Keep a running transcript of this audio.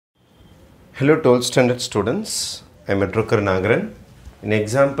Hello 12th standard students, I am Edrukar Nagaran. In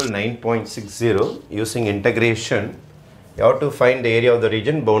example 9.60, using integration, you have to find the area of the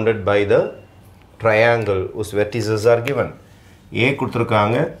region bounded by the triangle whose vertices are given. A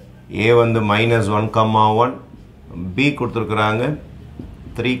kuduthirukanga, A vandu minus 1, 1, B kuduthirukanga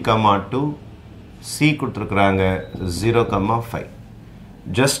 3, 2, C kuduthirukanga 0, 5.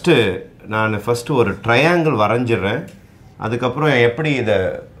 Just நான் first ஒரு triangle வரைஞ்சிறேன். அதுக்கு அப்புறம் எப்படி இத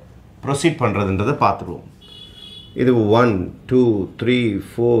proceed பண்றதுன்றதை பார்த்துருவோம். இது 1 2 3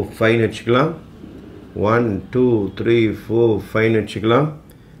 4 5 வெச்சுக்கலாம். 1 2 3 4 5 வெச்சுக்கலாம்.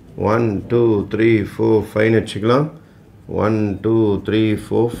 1 2 3 4 5 வெச்சுக்கலாம். 1 2 3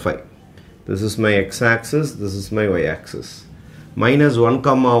 4 5. This is my x axis, this is my y axis. minus 1,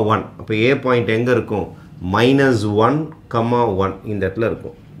 1. அப்ப A point எங்க இருக்கும்? minus 1, 1 இந்த இடத்துல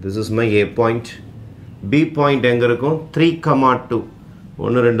இருக்கும். This is my A point. B point எங்க இருக்கும்? 3, 2.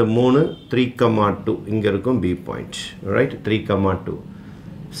 1, 2, 3, 3, 2 இங்க இருக்கும் B point. Right? 3, 2.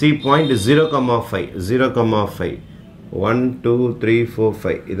 C point 0, 5. 0, 5. 1, 2, 3, 4,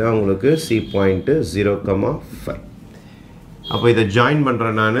 5. இதான் உங்களுக்கு C point 0, 5. அப்போ இதை ஜாயின்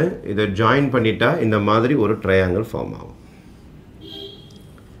பண்றேன் நானு. இதை ஜாயின் பண்ணிட்டா இந்த மாதிரி ஒரு ட்ரையாங்கிள் ஃபார்ம் ஆகும்.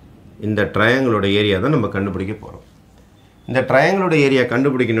 இந்த ட்ரையாங்கிளோட ஏரியா தான் நம்ம கண்டுபிடிக்க போறோம். இந்த ட்ரையாங்கிளோட ஏரியா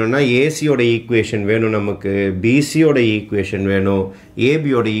கண்டுபிடிக்கணும்னா ஏசியோட ஈக்குவேஷன் வேணும், நமக்கு பிசியோட ஈக்குவேஷன் வேணும்,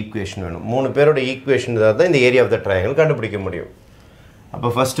 ஏபியோட ஈக்குவேஷன் வேணும். மூணு பேரோட ஈக்குவேஷன் தான் இந்த ஏரியா ஆஃப் த ட்ரையாங்கிள் கண்டுபிடிக்க முடியும். அப்போ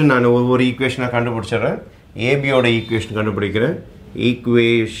ஃபர்ஸ்ட் நான் ஒவ்வொரு ஈக்குவேஷனை கண்டுபிடிச்சிடுறேன். ஏபியோட ஈக்குவேஷன் கண்டுபிடிக்கிறேன்.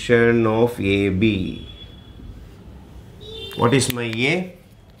 Equation of AB. What is my ஏ?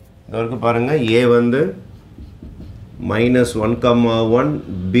 இதற்கு பாருங்க, ஏ வந்து minus 1, 1,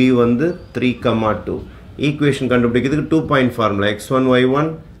 B வந்து 3, 2. Equation கண்டுபிடிக்கிறதுக்கு 2 point formula, x1 y1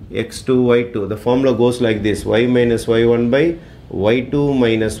 x2 y2. The formula goes like this: y minus y1 by y2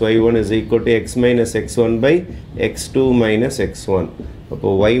 minus y1 is equal to x minus x1 by x2 minus x1.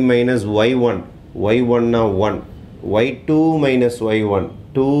 அப்போ y minus y1, y1 na 1, y2 minus y1,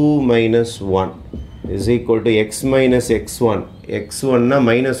 2 minus 1 is equal to x minus x1, x1 na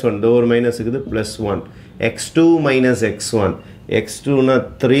minus 1, the over minus இருக்குது plus 1, x2 minus x1, x2 na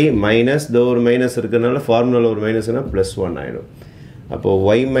 3 minus the over minus இருக்கிறதுனால ஃபார்முலால ஒரு மைனஸ்னா plus 1 ஆயிடும். அப்போ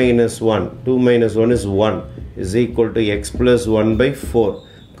y minus 1, 2 minus 1 is 1 is equal to x plus 1 by 4.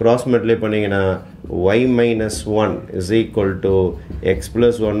 cross multiply பண்ணீங்கன்னா y minus 1 is equal to x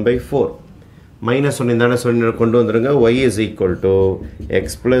plus 1 by 4. minus 1 இந்தான சொல்லி கொண்டு வந்துருங்க. y is equal to x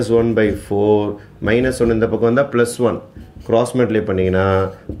plus 1 by 4 minus 1 இந்த பக்கம் வந்தா plus 1. cross multiply பண்ணீங்கன்னா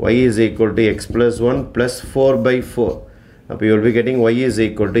y is equal to x plus 1 plus 4 by 4. அப்போ you will be getting y is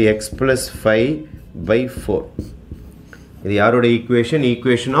equal to x plus 5 by 4. இது யாரோட ஈக்குவேஷன்?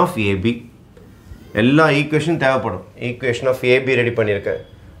 Equation of AB. எல்லா equation தேவைப்படும். Equation of AB ready பண்ணியிருக்கேன்.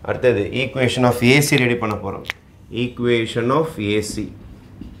 அடுத்தது equation of AC ready பண்ண போகிறோம். Equation of AC.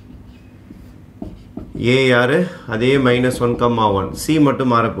 ஏ யாரு? அதே minus 1, 1. சி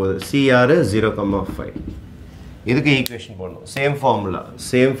மட்டும் மாறப்போகுது. சி யாரு? 0, 5. இதுக்கு ஈக்குவேஷன் போடணும்.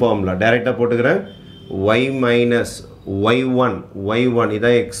 சேம் ஃபார்முலா டைரெக்டாக போட்டுக்கிறேன். y minus y1,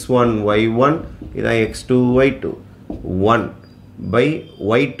 இதான் x1 y1, இதான் x2 y2, 1 by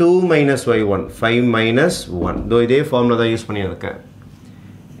y2 minus y1, 5 minus 1. இதோ இதே ஃபார்முலா தான் யூஸ் பண்ணியிருக்கேன்.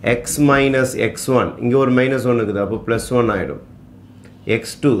 x minus x1, இங்கே ஒரு minus 1 இருக்குது, அப்போ plus 1 ஆகிடும்.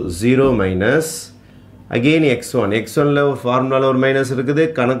 x2 0 minus again x1ல ஒரு ஃபார்முலாவில் ஒரு மைனஸ் இருக்குது,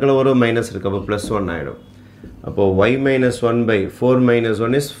 கணக்கில் ஒரு மைனஸ் இருக்குது, அப்போ plus 1 ஆகிடும். அப்போ y minus 1 by 4 minus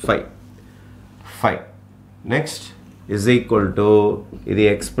 1 is 5. Next is equal to இது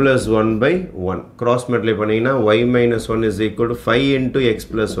x plus 1 by 1. cross multiply பண்ணீங்கன்னா y minus 1 is equal to 5 into x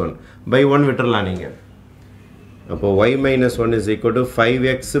plus 1 by 1 விட்டுறலாம் நீங்க. அப்போ y minus 1 is equal to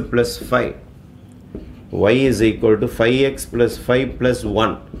 5x plus 5. y is equal to 5x plus 5 plus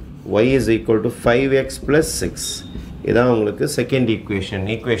 1. y is equal to 5x plus 6. இதான் உங்களுக்கு second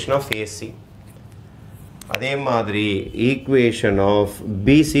equation of AC. அதே மாதிரி equation of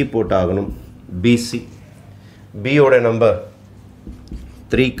BC போட்டாகணும். BC. B ஓட number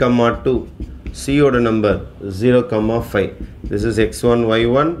 3, 2. C ஓட number 0, 5. This is x1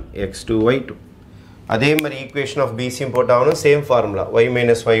 y1 x2 y2. அதே மாதிரி equation of BC போட்டாகணும். Same formula y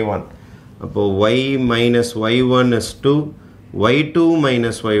minus y1. அப்போ y minus y1 is 2, y2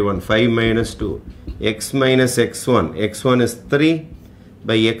 minus y1 5 minus 2, x minus x1 is 3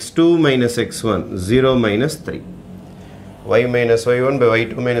 by x2 minus x1 0 minus 3. y minus y1 by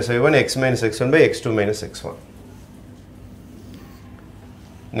y2 minus y1, x minus x1 by x2 minus x1.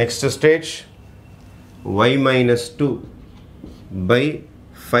 Next stage, y minus 2 by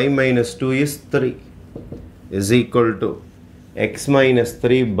 5 minus 2 is 3 is equal to x minus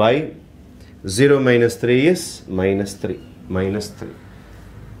 3 by 0 minus 3 is minus 3. Minus 3.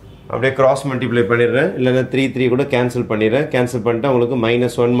 அப்படியே cross multiply பண்ணிடுறேன். இல்லைன்னா 3 3 கூட cancel பண்ணிடுறேன். Cancel பண்ணிட்டா உங்களுக்கு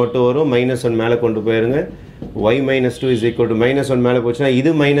minus 1 மட்டும் வரும். minus 1 மேலே கொண்டு போயிருங்க. y minus 2 is equal to minus 1 மேலே போச்சுன்னா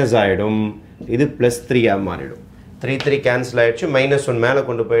இது மைனஸ் ஆகிடும். இது plus 3 மாறிடும். 3 3 கேன்சல் ஆகிடுச்சு. minus 1 மேலே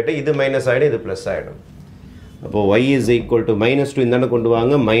கொண்டு போயிட்டு இது மைனஸ் ஆகிடும். இது ப்ளஸ் ஆகிடும். அப்போது y is equal to minus 2 இந்தாண்ட கொண்டு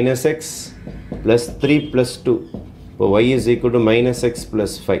வாங்க. minus x plus 3 plus 2. இப்போ y is equal to minus x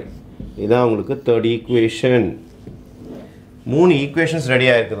plus 5. இதான் உங்களுக்கு third equation. 3 ஈக்குவேஷன்ஸ்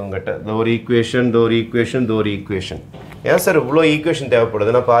ரெடியாக இருக்குது உங்கள்கிட்ட. இந்த ஒரு ஈக்குவேஷன், இந்த ஒரு ஈக்குவேஷன், இந்த ஒரு ஈக்குவேஷன். ஏன் சார் இவ்வளோ ஈக்குவேஷன்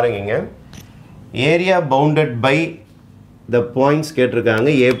தேவைப்படுதுன்னா பாருங்க, area bounded by the points கேட்டிருக்காங்க.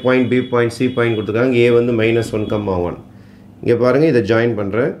 ஏ point, B point, C point கொடுத்துருக்காங்க. ஏ வந்து -1,1. இங்கே பாருங்கள், இதை ஜாயின்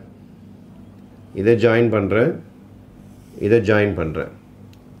பண்ணுறேன், இதை ஜாயின் பண்ணுறேன், இதை ஜாயின் பண்ணுறேன்.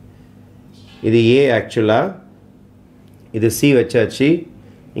 இது ஏ ஆக்சுவலாக, இது சி வச்சாச்சு.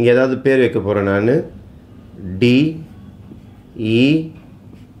 இங்கே ஏதாவது பேர் வைக்க போகிறேன் நான். D E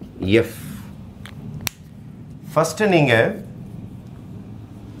F. ஃபஸ்ட்டு நீங்கள்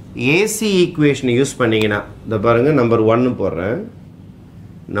ஏசி ஈக்குவேஷனை யூஸ் பண்ணிங்கன்னா இதை பாருங்கள், நம்பர் 1 போடுறேன்.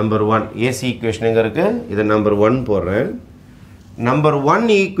 நம்பர் 1 ஏசி ஈக்குவேஷன் எங்கே இருக்குது? இதை நம்பர் 1 போடுறேன். நம்பர் 1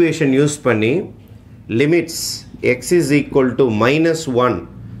 ஈக்குவேஷன் யூஸ் பண்ணி limits x is equal to -1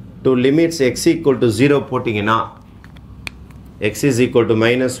 to limits x equal to 0 போட்டிங்கன்னா, x is equal to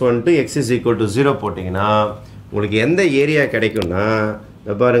 -1 to x is equal to 0 போட்டிங்கன்னா உங்களுக்கு எந்த ஏரியா கிடைக்கும்னா,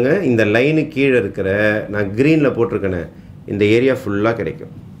 இதை பாருங்கள், இந்த லைனு கீழே இருக்கிற நான் க்ரீனில் போட்டிருக்கேனே இந்த ஏரியா ஃபுல்லாக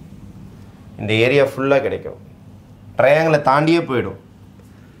கிடைக்கும். இந்த ஏரியா ஃபுல்லாக கிடைக்கும். ட்ரையாங்கிளை தாண்டியே போயிடும்.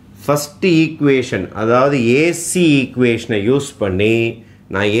 ஃபஸ்ட்டு ஈக்குவேஷன், அதாவது ஏசி ஈக்குவேஷனை யூஸ் பண்ணி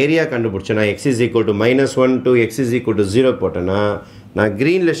நான் area கண்டுபிடிச்சேன்னா x is equal to -1 to x is equal to 0 போட்டேன்னா நான்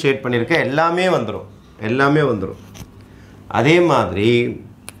க்ரீனில் ஷேட் பண்ணியிருக்கேன், எல்லாமே வந்துடும், எல்லாமே வந்துடும். அதே மாதிரி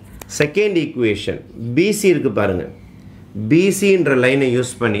செகண்ட் ஈக்குவேஷன் பிசி இருக்குது பாருங்கள். பிசின்ற லைனை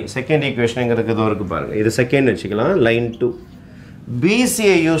யூஸ் பண்ணி செகண்ட் ஈக்குவேஷன் எங்கே இருக்குதோ இருக்குது பாருங்கள். இது செகண்ட் வச்சுக்கலாம், லைன் 2.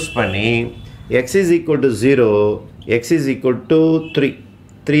 பிசியை யூஸ் பண்ணி x is equal to 0, x is equal to 3.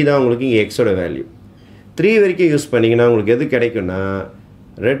 3 தான் உங்களுக்கு இங்கே எக்ஸோட வேல்யூ. 3 வரைக்கும் யூஸ் பண்ணிங்கன்னா உங்களுக்கு எது கிடைக்கும்னா,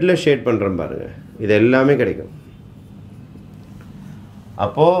 ரெட்டில் ஷேட் பண்ணுறேன் பாருங்கள், இது எல்லாமே கிடைக்கும்.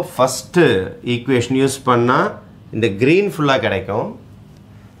 அப்போது ஃபஸ்ட்டு ஈக்குவேஷன் யூஸ் பண்ணால் இந்த க்ரீன் ஃபுல்லாக கிடைக்கும்.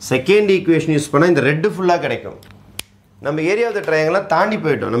 செகண்ட் ஈக்குவேஷன் யூஸ் பண்ணால் இந்த ரெட்டு ஃபுல்லாக கிடைக்கும். நம்ம ஏரியா ஆஃப் த ட்ரையாங்கிளாக தாண்டி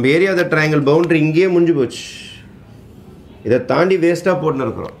போயிட்டோம். நம்ம area of the triangle boundary இங்கேயே முடிஞ்சு போச்சு. இதை தாண்டி வேஸ்ட்டாக போட்டுன்னு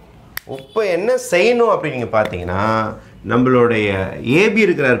இருக்கிறோம். இப்போ என்ன செய்யணும் அப்படின்னு நீங்கள் பார்த்தீங்கன்னா, நம்மளுடைய ஏபி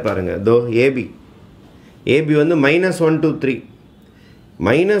இருக்கிறார் பாருங்கள், தோ ஏபி. ஏபி வந்து -1 to 3.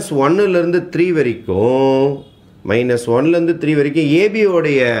 -1லேருந்து 3 வரைக்கும், -1லேருந்து 3 வரைக்கும்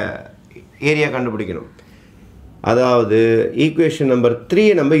ஏபியோடைய ஏரியா கண்டுபிடிக்கணும். அதாவது ஈக்குவேஷன் நம்பர் 3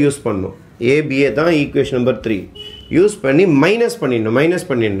 நம்ம யூஸ் பண்ணணும். ஏபிஏ தான் ஈக்குவேஷன் நம்பர் 3 யூஸ் பண்ணி மைனஸ் பண்ணிடணும். மைனஸ்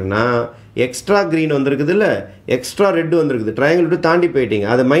பண்ணிடணும்னா எக்ஸ்ட்ரா க்ரீன் வந்துருக்குது இல்லை, எக்ஸ்ட்ரா ரெட்டு வந்துருக்குது, ட்ரையாங்கிள் விட்டு தாண்டி போயிட்டீங்க,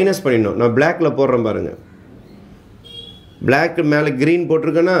 அதை மைனஸ் பண்ணிடணும். நான் பிளாக்கில் போடுறேன் பாருங்கள். பிளாக்கு மேலே க்ரீன்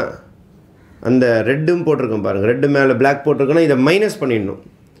போட்டிருக்கேன்னா அந்த ரெட்டும் போட்டிருக்கேன் பாருங்கள். ரெட்டு மேலே பிளாக் போட்டிருக்கேன்னா இதை மைனஸ் பண்ணிடணும்.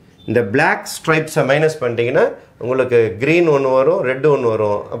 இந்த பிளாக் ஸ்ட்ரைப்ஸை மைனஸ் பண்ணிட்டீங்கன்னா உங்களுக்கு க்ரீன் ஒன்று வரும், ரெட்டு ஒன்று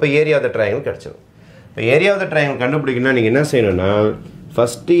வரும். அப்போ ஏரியா ஆஃப் த ட்ரையாங்கிள் கிடச்சிடும். இப்போ ஏரியா ஆஃப் த ட்ரையாங்கிள் கண்டுபிடிக்கணும்னா நீங்கள் என்ன செய்யணும்னா,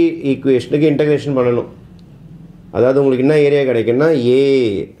 ஃபஸ்ட்டு ஈக்குவேஷனுக்கு இன்டகிரேஷன் பண்ணணும். அதாவது உங்களுக்கு என்ன ஏரியா கிடைக்கும்னா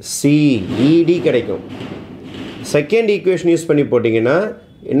ACED கிடைக்கும். செகண்ட் ஈக்குவேஷன் யூஸ் பண்ணி போட்டிங்கன்னா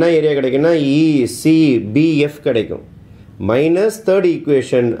என்ன ஏரியா கிடைக்கும்னா ECBF கிடைக்கும். மைனஸ் தேர்ட்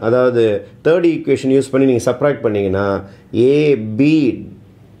ஈக்குவேஷன், அதாவது தேர்ட் ஈக்குவேஷன் யூஸ் பண்ணி நீங்கள் சப்ராக்ட் பண்ணிங்கன்னா ABFD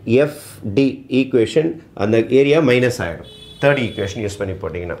ஈக்குவேஷன், அந்த ஏரியா மைனஸ் ஆகிடும். தேர்ட் ஈக்குவேஷன் யூஸ் பண்ணி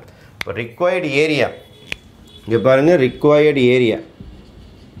போட்டிங்கன்னா இப்போ ரிக்வயர்டு ஏரியா இங்கே பாருங்கள். ரிக்வயர்டு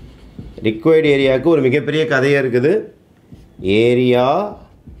ஏரியாவுக்கு ஒரு மிகப்பெரிய கதையாக இருக்குது. ஏரியா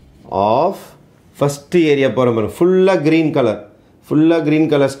ஆஃப் ஃபஸ்ட்டு ஏரியா போகிற மாதிரி ஃபுல்லாக க்ரீன்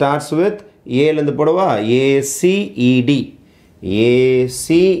கலர் ஸ்டார்ட்ஸ் வித் ஏலேருந்து போடவா, ACED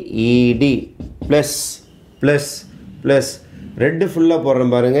plus plus plus red ஃபுல்லாக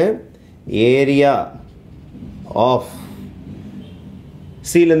போடுறேன் பாருங்கள். ஏரியா ஆஃப்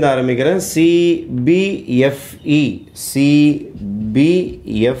சிலேருந்து ஆரம்பிக்கிறேன், CBFE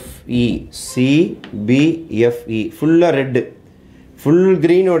ஃபுல்லாக ரெட்டு, ஃபுல்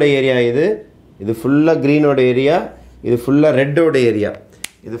க்ரீனோட ஏரியா. இது ஃபுல்லாக க்ரீனோட ஏரியா, இது ஃபுல்லாக ரெட்டோட ஏரியா,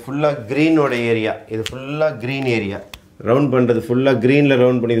 இது ஃபுல்லாக க்ரீனோட ஏரியா, இது ஃபுல்லாக க்ரீன் ஏரியா. ரவுண்ட் பண்ணுறது ஃபுல்லாக க்ரீனில்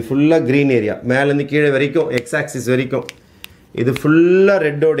ரவுண்ட் பண்ணி இது ஃபுல்லாக க்ரீன் ஏரியா, மேலேருந்து கீழே வரைக்கும் எக்ஸ் ஆக்சிஸ் வரைக்கும். இது ஃபுல்லாக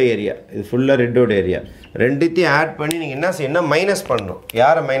ரெட்டோட ஏரியா. ரெண்டுத்தையும் ஆட் பண்ணி நீங்கள் என்ன செய்யணும்னா மைனஸ் பண்ணணும்.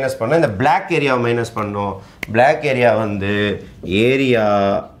 யாரை மைனஸ் பண்ணணும்? இந்த பிளாக் ஏரியாவை மைனஸ் பண்ணணும். பிளாக் ஏரியா வந்து ஏரியா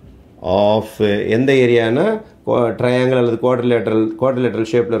of எந்த ஏரியானா triangle அல்லது quadrilateral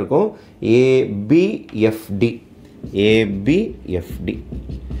ஷேப்பில் இருக்கும் ABFD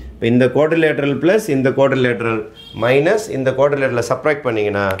இந்த quadrilateral plus இந்த quadrilateral minus இந்த quadrilateral subtract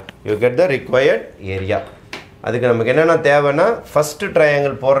பண்ணிங்கன்னா you get the required area. அதுக்கு நமக்கு என்னென்ன தேவைன்னா first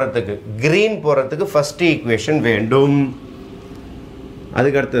triangle போடுறதுக்கு green போடுறதுக்கு first equation வேண்டும்.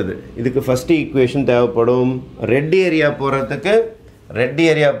 அதுக்கு அடுத்தது இதுக்கு first equation தேவைப்படும். red area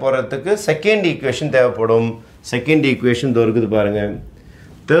போடுறதுக்கு second equation தேவைப்படும். second equation இருக்குது பாருங்க.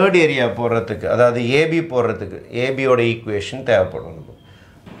 third area போடுறதுக்கு அதாவது AB போடுறதுக்கு AB ஓட equation தேவைப்படும்.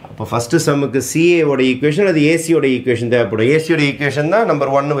 அப்போ first sumக்கு CA ஓட equation அது AC ஓட equation தேவைப்படும். AC ஓட equation தான்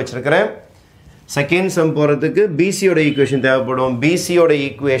நம்பர் 1 வச்சிருக்கிறேன். second sum போறதுக்கு BC ஓட equation தேவைப்படும். BC ஓட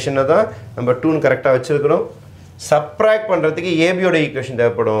equation தான் நம்பர் 2 னு கரெக்ட்டா வச்சிருக்கோம். subtract பண்றதுக்கு AB ஓட equation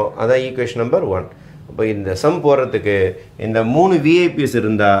தேவைப்படும். அதான் equation நம்பர் 1. அப்போ இந்த sum போறதுக்கு இந்த மூணு VIPs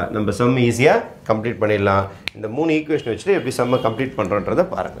இருந்தா நம்ம sum ஈஸியா கம்ப்ளீட் பண்ணிடலாம். இந்த மூணு equation வச்சிட்டு எப்படி sum கம்ப்ளீட் பண்றோம்ன்றத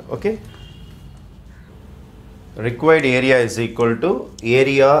பாருங்க. Okay. Required area is equal to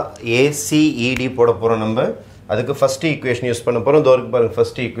area ACED போட போறோம் நம்ம. அதுக்கு first equation யூஸ் பண்ண போறோம். தோருக்கு பாருங்க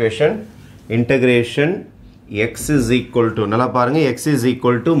first equation integration x is equal to நல்லா பாருங்க x is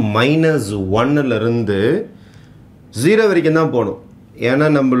equal to -1 ல இருந்து 0 வரைக்கும் தான் போணும். ஏன்னா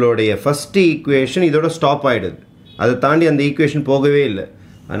நம்மளுடைய first equation இதோட ஸ்டாப் ஆயிடுது. அதை தாண்டி அந்த equation போகவே இல்லை.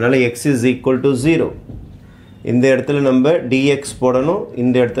 அதனால x is equal to 0. இந்த இடத்துல நம்ம dx போடணும்.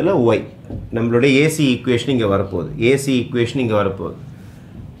 இந்த இடத்துல y. நம்மளுடைய AC equation இங்க வரப்போகுது. AC equation இங்க வரப்போகுது.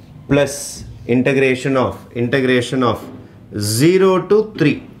 plus integration of 0 to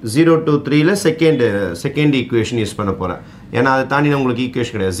 3. 0 to 3 ல second equation யூஸ் பண்ண போறேன். ஏன்னா அதை தாண்டி உங்களுக்கு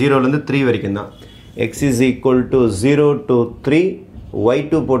equation கிடையாது. 0 ல இருந்து 3 வரைக்கும் தான். x is equal to 0 to 3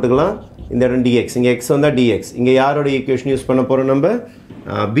 y2 போட்டுக்கலாம். இந்த இடம் dx. இங்க x வந்தா dx. இங்க யாரோட equation யூஸ் பண்ண போறோம் நம்ம?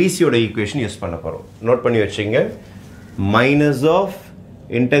 BC ஓட equation யூஸ் பண்ண போறோம். நோட் பண்ணி வச்சுங்க. minus of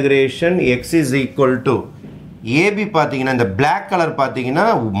integration x is equal to AB பாத்தீங்கன்னா இந்த black color பாத்தீங்கன்னா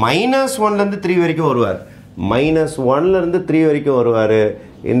 -1 ல இருந்து 3 வரைக்கும் வருவார். -1 ல இருந்து 3 வரைக்கும் வருவார்.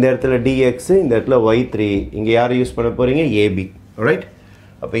 இந்த இடத்துல dx, இந்த இடத்துல y3. இங்க யாரை யூஸ் பண்ண போறீங்க? AB. alright.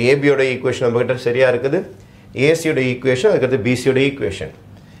 அப்ப AB ஓட equation நம்ம கிட்ட சரியா இருக்குது. AC ஓட equation அதுக்கு BC ஓட equation.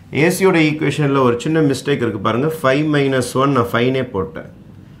 AC ஓட equationல ஒரு சின்ன மிஸ்டேக் இருக்கு பாருங்க. 5 - 1 நான் 5 நே போட்டேன்.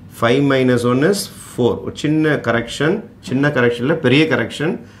 5 - 1 is 4. ஒரு சின்ன கரெக்ஷன்ல பெரிய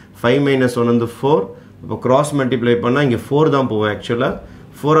கரெக்ஷன். 5 - 1 வந்து 4. அப்ப cross multiply பண்ணா இங்க 4 தான் போகும் एक्चुअली.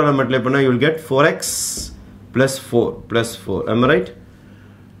 4 ஆல மல்டிப்ளை பண்ணா you will get 4x plus 4. am I right?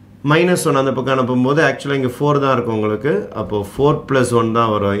 -1 அந்த பக்கம் அனுப்பும்போது actually இங்க 4 தான் இருக்கும் உங்களுக்கு. அப்போ 4 + 1 தான்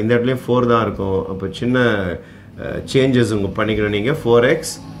வரும். இந்த இடத்துலயும் 4 தான் இருக்கும். அப்போ சின்ன changes உங்க பண்ணிக்கணும் நீங்க. 4x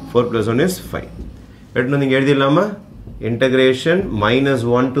 4 + 1 is 5. எடுத்து நீங்க எழுதிடலாமா? integration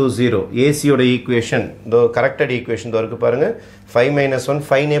 -1 to 0 AC ஓட equation the corrected equation இருக்கு பாருங்க. 5 - 1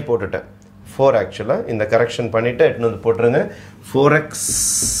 5 நே போட்டுட்டேன். 4 actually இந்த கரெக்ஷன் பண்ணிட்டு எடுத்து வந்து போட்டுருங்க. 4x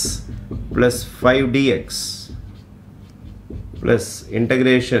plus 5 dx plus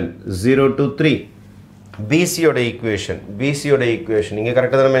integration 0 to 3 BC ஓட equation இங்க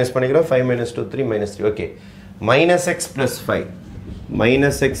கரெக்ட்டா தான மைனஸ் பண்ணிக்கிறோம். 5 - 2 3 - 3. ஓகே. -x plus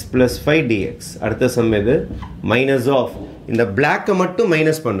 5 dx. அடுத்த சம் எது? minus of இந்த black மட்டும்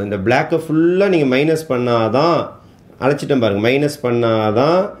மைனஸ் பண்ணனும். இந்த black ஃபுல்லா நீங்க மைனஸ் பண்ணாதான் அழைச்சிட்டேன் பாருங்க. மைனஸ்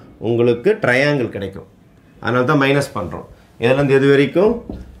பண்ணாதான் உங்களுக்கு ட்ரையாங்கிள் கிடைக்கும். அதனால தான் மைனஸ் பண்றோம். இதல இருந்து எது வரைக்கும்?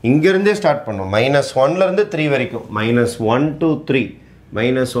 இங்க இருந்தே ஸ்டார்ட் பண்ணோம். -1 ல இருந்து 3 வரைக்கும். -1 to 3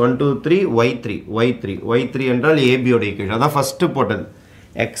 y3 என்றால் AB ஓட ஈக்குவேஷன். அதான் ஃபர்ஸ்ட் போட்டது.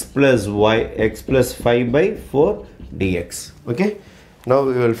 x plus 5/4 dx. okay. Now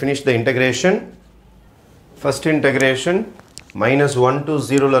we will finish the integration. First integration -1 to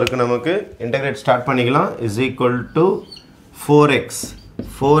 0 ல இருக்கு நமக்கு. integrate ஸ்டார்ட் பண்ணிக்கலாம். is equal to 4x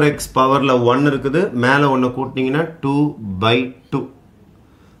பவர்ல 1 இருக்குது. மேல 1 கூட்டினீங்கன்னா 2/2.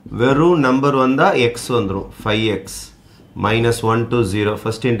 வெறும் நம்பர் வந்தா x வந்துரும். 5x -1 to 0.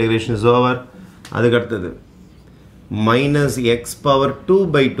 first integration is over. அதுக்கு அடுத்தது -x பவர்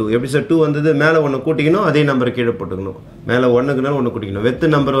 2/2. எப்படி சார் 2 வந்தது? மேல 1 கூட்டிக்கணும். அதே நம்பர் கீழே போட்டுக்கணும். மேல 1க்குனால 1 கூட்டிக்கணும். வெத்து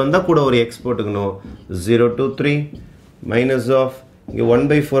நம்பர் வந்தா கூட ஒரு x போட்டுக்கணும். 0 to 3 minus of இங்க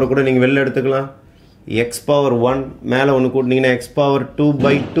 1/4 கூட நீங்க வெளில எடுத்துக்கலாம். x பவர் 1 மேல 1 கூட்டினீங்கன்னா x பவர்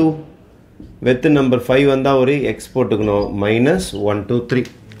 2/2. வெத்து நம்பர் 5 வந்தா ஒரு x போட்டுக்கணும். -1 to 3.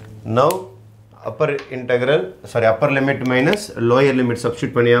 now upper limit minus lower limit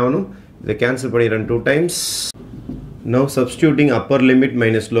substitute பண்ணி ஆகணும். இதை கேன்சல் பண்ணிடுறேன் 2 times. now substituting upper limit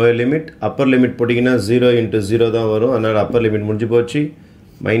minus lower limit. upper limit போட்டிங்கன்னா 0 into 0 தான் வரும். அதனால upper limit முடிஞ்சு போச்சு.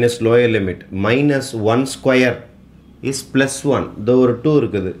 minus lower limit -1 square is +1. இதோ ஒரு 2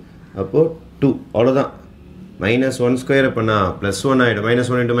 இருக்குது. அப்போ 2 அவ்வளோதான். minus 1 square பண்ணா plus 1 ஆயிடும். minus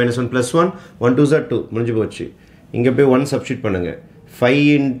 1 into minus 1 plus 1 1 2s are 2 முடிஞ்சு போச்சு. இங்கே போய் 1 substitute பண்ணுங்க. 5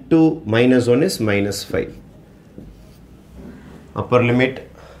 into minus 1 is minus 5. upper limit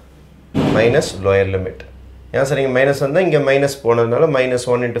minus lower limit. ஏன் சார் இங்கே மைனஸ் வந்தால் இங்கே மைனஸ் போனதுனால minus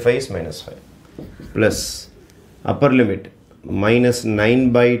 1 into 5 is minus 5 plus upper limit minus 9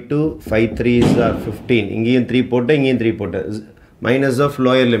 by 2 5 3s are 15. இங்கேயும் 3 போட்டேன் இங்கேயும் 3 போட்டேன். minus of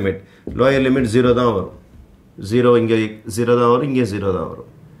lower limit 0 தான் வரும். 0 இங்கே 0 தான் வரும், இங்கே 0 தான் வரும்.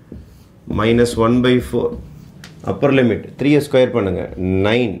 minus 1 by 4 upper limit 3 square பண்ணுங்க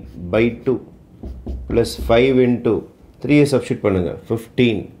 9 by 2 plus 5 into 3 substitute பண்ணுங்க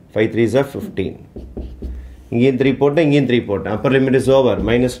 15 5 3s are 15. இங்கேயும் 3 போட்டேன் இங்கேயும் 3 போட்டேன். upper limit is over.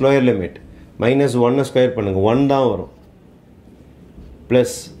 minus lower limit minus 1 square பண்ணுங்க 1 தான் வரும்.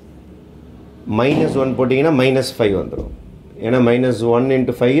 plus minus 1 போட்டிங்கன்னா minus 5 வந்துடும். ஏன்னா minus 1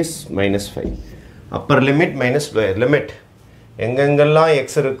 into 5 is minus 5. upper limit minus lower limit. எங்கெங்கெல்லாம் x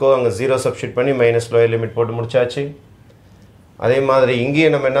இருக்கோ அங்கே 0 substitute பண்ணி minus lower limit போட்டு முடிச்சாச்சு. அதே மாதிரி இங்கேயே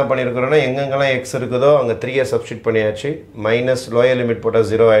நம்ம என்ன பண்ணியிருக்கிறோன்னா எங்கெங்கெல்லாம் x இருக்குதோ அங்கே 3 substitute பண்ணியாச்சு. minus lower limit போட்டால்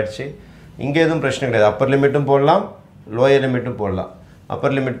 0 ஆயிடுச்சு. இங்கே எதுவும் பிரச்சனை கிடையாது. அப்பர் லிமிட்டும் போடலாம் லோயர் லிமிட்டும் போடலாம்.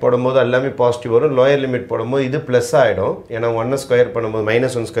 அப்பர் லிமிட் போடும்போது எல்லாமே பாசிட்டிவ் வரும். லோயர் லிமிட் போடும்போது இது ப்ளஸ் ஆகிடும். ஏன்னா 1 ஸ்கொயர் பண்ணும்போது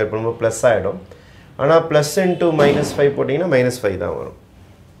minus 1 ஸ்கொயர் பண்ணும்போது ப்ளஸ் ஆகிடும். ஆனால் ப்ளஸ் இன்ட்டு minus 5 போட்டிங்கன்னா minus 5 தான் வரும்.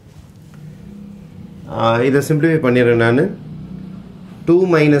 இதை சிம்பிளிஃபை பண்ணிடுறேன் நான். 2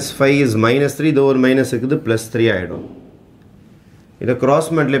 minus 5 is minus 3. இது ஒரு மைனஸ் இருக்குது ப்ளஸ் 3 ஆகிடும். இதை கிராஸ்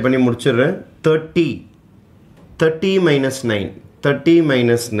மல்டிப்ளை பண்ணி முடிச்சிடுறேன். 30 minus 9 30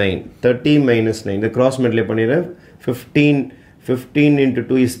 minus 9 30 minus 9 இந்த cross multiply பண்ணிடுறேன். 15 into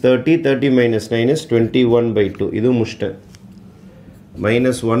 2 is 30 30 minus 9 is 21 by 2 இதுவும் முடிச்சிட்டேன்.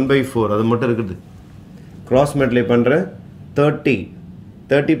 minus 1 by 4 அது மட்டும் இருக்குது. cross multiply பண்ணுறேன். 30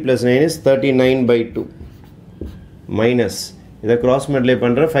 plus 9 is 39 by 2 minus இதை cross multiply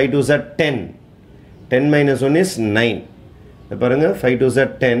பண்ணுறேன். 5 2s are 10 10 minus 1 is 9. இதை பாருங்கள் 5 2s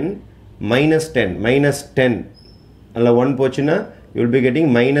are 10 minus 10 அல்ல 1 போச்சுன்னா you will be getting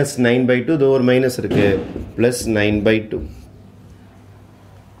minus 9 by 2. இது ஒரு மைனஸ் இருக்கு plus 9 by 2.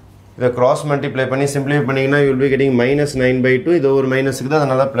 இதை cross multiply பண்ணி simplify பண்ணிங்கன்னா you will be getting minus 9 by 2. இது ஒரு மைனஸ் இருக்குது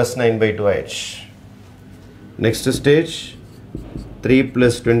அதனால plus 9 by 2 ஆயிடுச்சு. next stage 3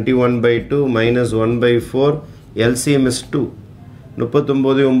 plus 21 by 2 minus 1 by 4 LCM is 2.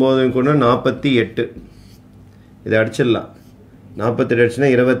 39 9 கூட 48. இதை அடிச்சிடலாம். 48 அடிச்சுன்னா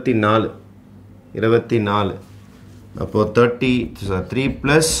 24 அப்போ 3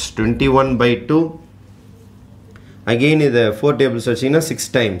 plus 21 by 2 again இது 4 tables வச்சிங்கன்னா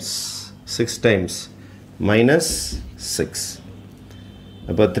 6 times minus 6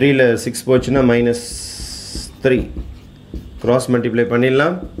 அப்போ 3ல 6 போச்சுன்னா minus 3 cross multiply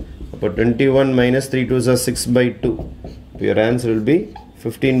பண்ணிடலாம். அப்போ 21 minus 3 2s are 6 by 2. your answer will be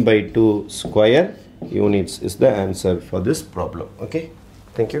 15 by 2 square units is the answer for this problem. Okay,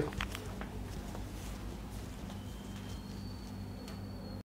 thank you.